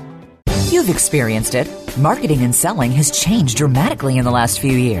 You've experienced it. Marketing and selling has changed dramatically in the last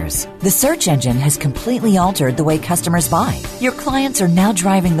few years. The search engine has completely altered the way customers buy. Your clients are now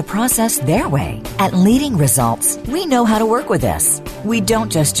driving the process their way. At Leading Results, we know how to work with this. We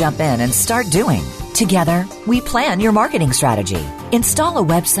don't just jump in and start doing. Together, we plan your marketing strategy, install a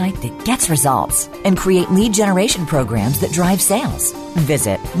website that gets results, and create lead generation programs that drive sales.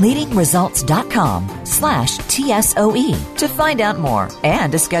 Visit leadingresults.com/TSOE to find out more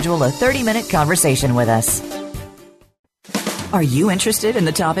and to schedule a 30-minute conversation with us. Are you interested in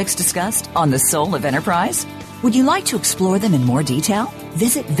the topics discussed on The Soul of Enterprise? Would you like to explore them in more detail?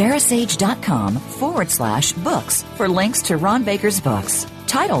 Visit verasage.com/books for links to Ron Baker's books.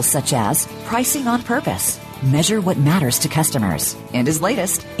 Titles such as Pricing on Purpose, Measure What Matters to Customers, and his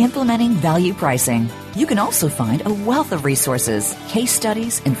latest, Implementing Value Pricing. You can also find a wealth of resources, case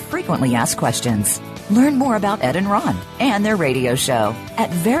studies, and frequently asked questions. Learn more about Ed and Ron and their radio show at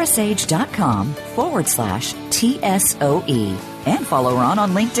verasage.com/TSOE and follow Ron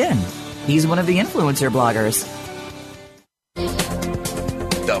on LinkedIn. He's one of the influencer bloggers.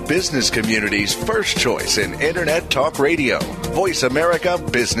 The business community's first choice in Internet Talk Radio. Voice America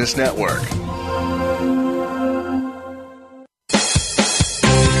Business Network.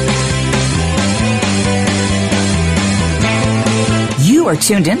 You are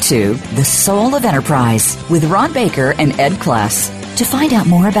tuned into The Soul of Enterprise with Ron Baker and Ed Kless. To find out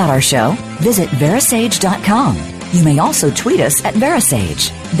more about our show, visit verasage.com. You may also tweet us at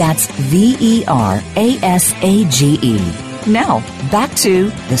Verasage. That's VERASAGE. Now, back to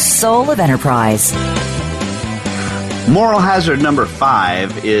The Soul of Enterprise. Moral hazard number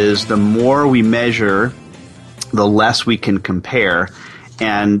 5 is the more we measure, the less we can compare.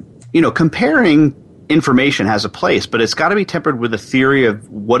 And, comparing information has a place, but it's got to be tempered with a theory of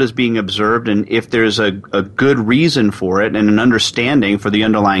what is being observed and if there's a good reason for it and an understanding for the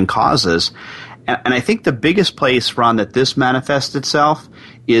underlying causes. And I think the biggest place, Ron, that this manifests itself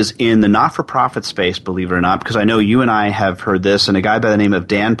is in the not-for-profit space, believe it or not, because I know you and I have heard this, and a guy by the name of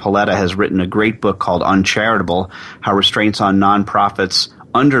Dan Paletta has written a great book called Uncharitable, How Restraints on Nonprofits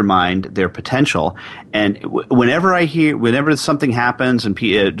Undermined Their Potential. And whenever something happens and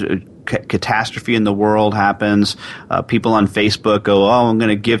catastrophe in the world happens, people on Facebook go, "Oh, I'm going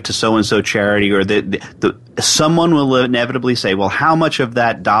to give to so-and-so charity," or someone will inevitably say, "Well, how much of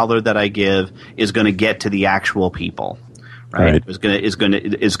that dollar that I give is going to get to the actual people?" Right? Is going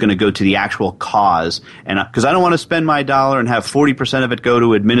to go to the actual cause, and because I don't want to spend my dollar and have 40% of it go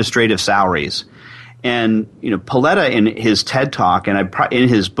to administrative salaries. And Paletta in his TED Talk and in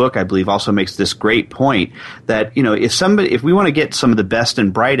his book, I believe, also makes this great point that if we want to get some of the best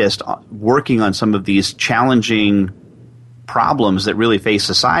and brightest working on some of these challenging problems that really face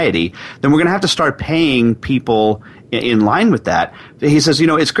society, then we're going to have to start paying people in line with that. He says,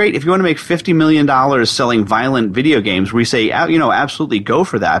 it's great if you want to make $50 million selling violent video games. We say, absolutely go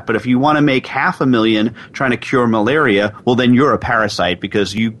for that. But if you want to make $500,000 trying to cure malaria, well, then you're a parasite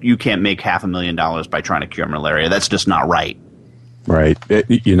because you can't make $500,000 by trying to cure malaria. That's just not right. Right.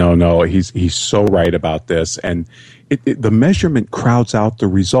 No, he's so right about this. And the measurement crowds out the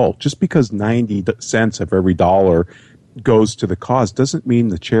result. Just because 90 cents of every dollar goes to the cause doesn't mean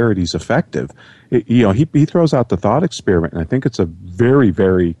the charity's effective. He throws out the thought experiment, and I think it's a very,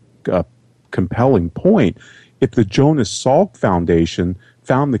 very compelling point. If the Jonas Salk Foundation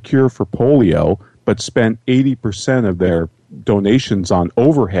found the cure for polio but spent 80% of their donations on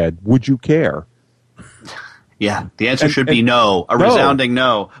overhead, would you care? Yeah, the answer should be no, resounding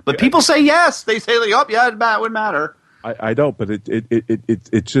no. But people say yes. They say, it would matter. I don't, but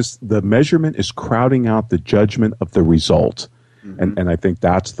it's just the measurement is crowding out the judgment of the result, and I think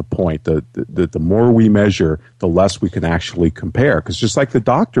that's the point. The more we measure, the less we can actually compare. Because just like the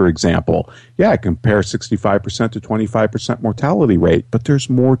doctor example, compare 65% to 25% mortality rate, but there's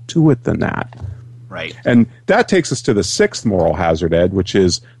more to it than that. Right. And that takes us to the sixth moral hazard, Ed, which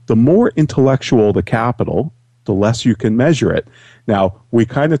is the more intellectual the capital, the less you can measure it. Now, we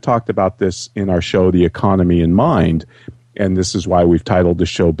kind of talked about this in our show, The Economy in Mind, and this is why we've titled the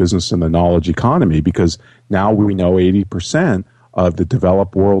show Business in the Knowledge Economy, because now we know 80% of the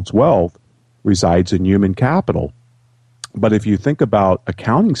developed world's wealth resides in human capital. But if you think about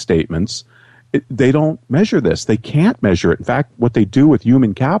accounting statements, they don't measure this. They can't measure it. In fact, what they do with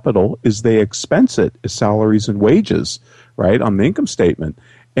human capital is they expense it as salaries and wages, right, on the income statement.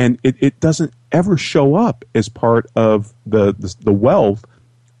 And it doesn't ever show up as part of the wealth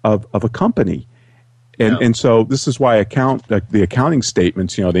of a company. And so this is why the accounting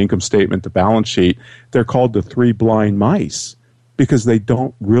statements, the income statement, the balance sheet, they're called the three blind mice because they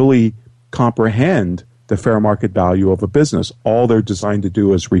don't really comprehend the fair market value of a business. All they're designed to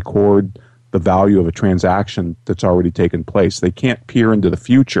do is record the value of a transaction that's already taken place. They can't peer into the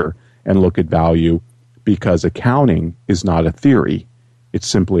future and look at value because accounting is not a theory. It's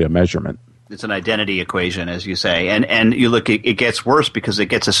simply a measurement. It's an identity equation, as you say. And you look, it gets worse because it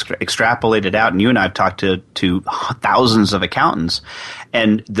gets extrapolated out. And you and I have talked to thousands of accountants.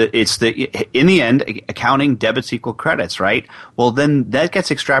 And in the end, accounting debits equal credits, right? Well, then that gets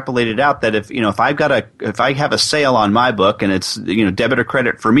extrapolated out that if I have a sale on my book and it's, debit or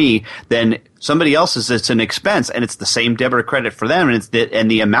credit for me, then somebody else's, it's an expense and it's the same debit or credit for them.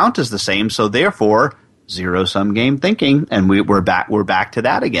 And the amount is the same. So therefore, zero-sum game thinking, and we're back to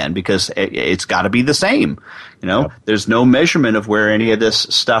that again because it's got to be the same. Yep. There's no measurement of where any of this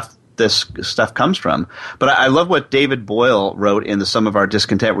stuff comes from. But I love what David Boyle wrote in the Sum of Our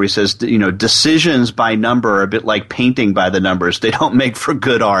Discontent, where he says, decisions by number are a bit like painting by the numbers. They don't make for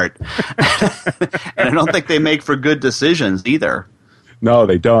good art, and I don't think they make for good decisions either. No,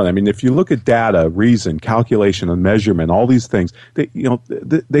 they don't. I mean, if you look at data, reason, calculation, and measurement, all these things,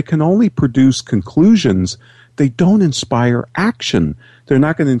 they can only produce conclusions. They don't inspire action. They're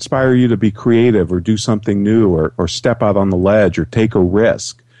not going to inspire you to be creative or do something new or step out on the ledge or take a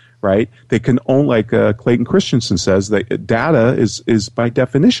risk, right? They can only, like Clayton Christensen says, that data is by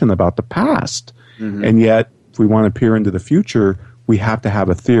definition about the past. Mm-hmm. And yet, if we want to peer into the future, we have to have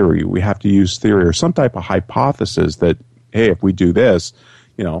a theory. We have to use theory or some type of hypothesis that, hey, if we do this,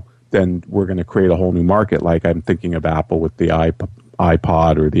 then we're going to create a whole new market, like I'm thinking of Apple with the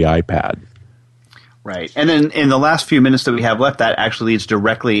iPod or the iPad. Right. And then in the last few minutes that we have left, that actually leads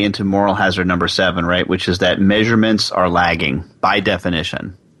directly into moral hazard number 7, right, which is that measurements are lagging by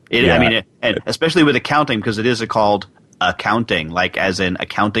definition. And especially with accounting, because it is called accounting, like as in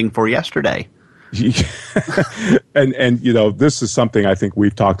accounting for yesterday. and this is something I think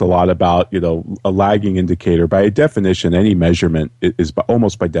we've talked a lot about, a lagging indicator. By definition, any measurement is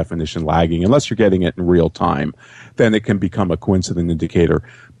almost by definition lagging. Unless you're getting it in real time, then it can become a coincident indicator.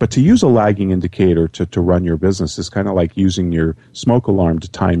 But to use a lagging indicator to run your business is kind of like using your smoke alarm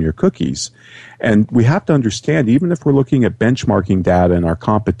to time your cookies. And we have to understand, even if we're looking at benchmarking data in our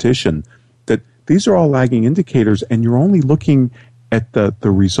competition, that these are all lagging indicators, and you're only looking at the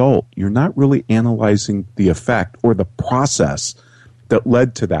result. You're not really analyzing the effect or the process that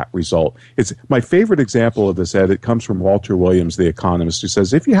led to that result. It's my favorite example of this, Ed. It comes from Walter Williams, the economist, who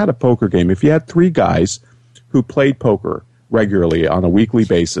says, if you had a poker game, if you had 3 guys who played poker regularly on a weekly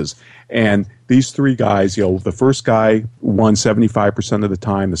basis, and these three guys, the first guy won 75% of the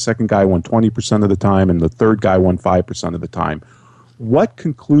time, the second guy won 20% of the time, and the third guy won 5% of the time. What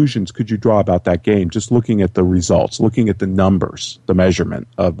conclusions could you draw about that game just looking at the results, looking at the numbers, the measurement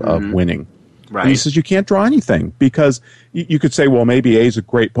of winning? Right. And he says you can't draw anything because you could say, well, maybe A's a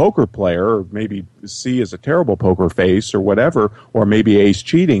great poker player, or maybe C is a terrible poker face, or whatever, or maybe A's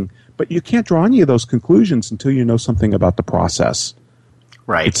cheating, but you can't draw any of those conclusions until you know something about the process.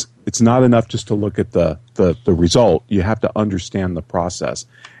 Right. It's not enough just to look at the result. You have to understand the process.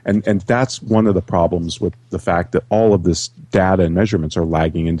 And that's one of the problems with the fact that all of this data and measurements are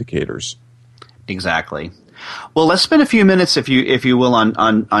lagging indicators. Exactly. Well, let's spend a few minutes, if you will,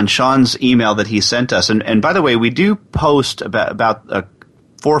 on Sean's email that he sent us. And by the way, we do post about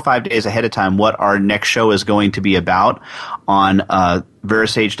 4 or 5 days ahead of time what our next show is going to be about on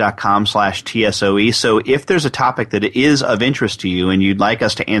verisage.com/TSOE. So if there's a topic that is of interest to you and you'd like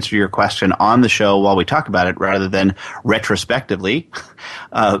us to answer your question on the show while we talk about it rather than retrospectively,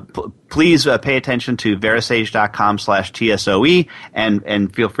 please pay attention to verisage.com/TSOE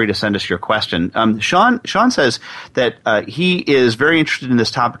and feel free to send us your question. Sean says that he is very interested in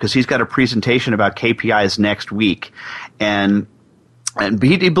this topic because he's got a presentation about KPIs next week. And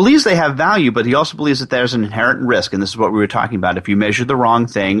he believes they have value, but he also believes that there's an inherent risk, and this is what we were talking about, if you measure the wrong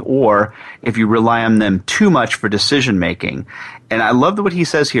thing or if you rely on them too much for decision-making. And I love what he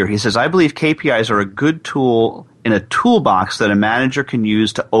says here. He says, I believe KPIs are a good tool in a toolbox that a manager can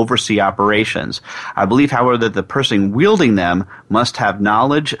use to oversee operations. I believe, however, that the person wielding them must have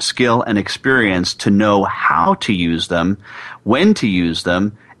knowledge, skill, and experience to know how to use them, when to use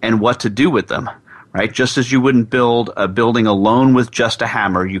them, and what to do with them. Right, just as you wouldn't build a building alone with just a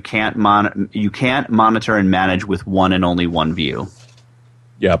hammer, you can't monitor and manage with one and only one view.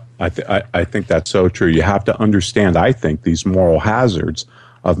 Yep, I think that's so true. You have to understand, I think, these moral hazards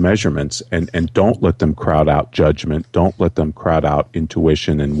of measurements, and don't let them crowd out judgment. Don't let them crowd out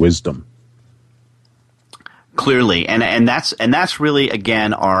intuition and wisdom. Clearly, and that's really,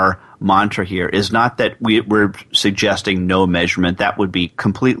 again, our mantra here is not that we're suggesting no measurement. That would be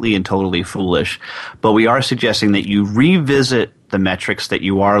completely and totally foolish. But we are suggesting that you revisit the metrics that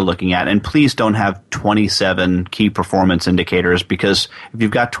you are looking at, and please don't have 27 key performance indicators, because if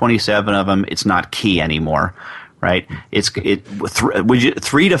you've got 27 of them, it's not key anymore, right? It's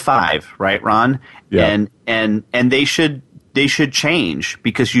 3 to 5, right, Ron? Yeah. And they should change,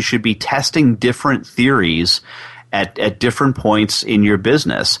 because you should be testing different theories at different points in your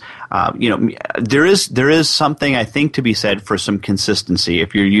business. There is something, I think, to be said for some consistency.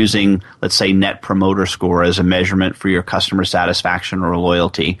 If you're using, let's say, Net Promoter Score as a measurement for your customer satisfaction or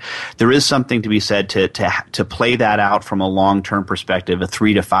loyalty, there is something to be said to play that out from a long-term perspective, a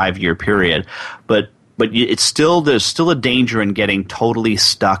 3 to 5 year period. But there's still a danger in getting totally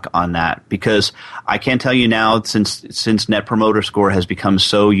stuck on that, because I can't tell you now, since Net Promoter Score has become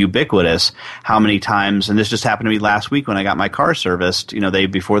so ubiquitous, how many times, and this just happened to me last week when I got my car serviced,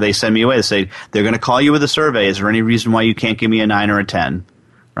 before they send me away, they say, they're going to call you with a survey. Is there any reason why you can't give me a 9 or a 10?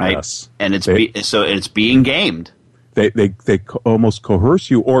 Right? Yes. And it's being gamed. They almost coerce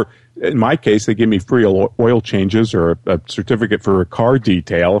you, or in my case, they give me free oil changes or a certificate for a car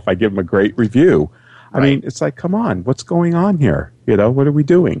detail if I give them a great review. I mean, it's like, come on, what's going on here? What are we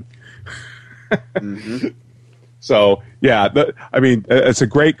doing? Mm-hmm. So, yeah, it's a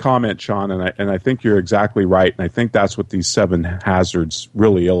great comment, Sean, and I think you're exactly right. And I think that's what these 7 hazards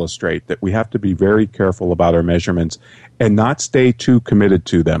really illustrate, that we have to be very careful about our measurements and not stay too committed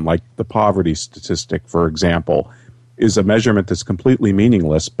to them. Like the poverty statistic, for example, is a measurement that's completely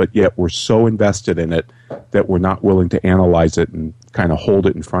meaningless, but yet we're so invested in it that we're not willing to analyze it and kind of hold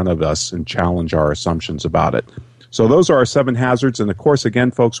it in front of us and challenge our assumptions about it. So those are our 7 hazards. And of course, again,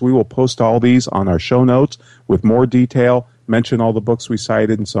 folks, we will post all these on our show notes with more detail, mention all the books we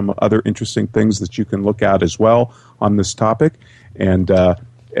cited and some other interesting things that you can look at as well on this topic. And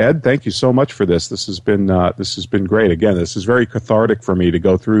Ed, thank you so much for this. This has been great. Again, this is very cathartic for me to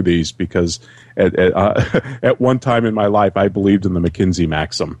go through these, because at one time in my life, I believed in the McKinsey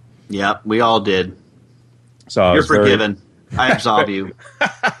maxim. Yeah, we all did. So you're forgiven. I absolve you.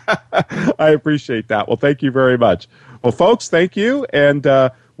 I appreciate that. Well, thank you very much. Well, folks, thank you. And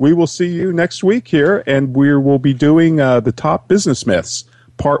we will see you next week here. And we will be doing the top business myths,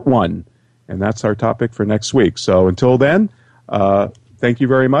 part 1. And that's our topic for next week. So until then, thank you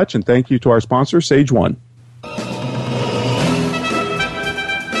very much. And thank you to our sponsor, Sage One.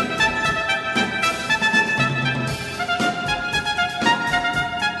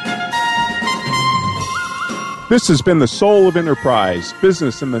 This has been The Soul of Enterprise,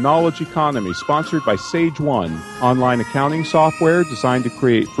 Business in the Knowledge Economy, sponsored by Sage One, online accounting software designed to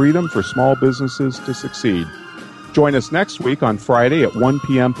create freedom for small businesses to succeed. Join us next week on Friday at 1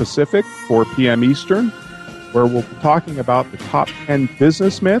 p.m. Pacific, 4 p.m. Eastern, where we'll be talking about the top 10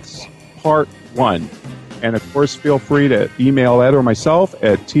 business myths, Part 1. And, of course, feel free to email Ed or myself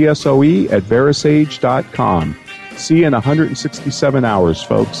at tsoe@verisage.com. See you in 167 hours,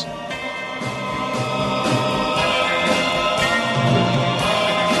 folks.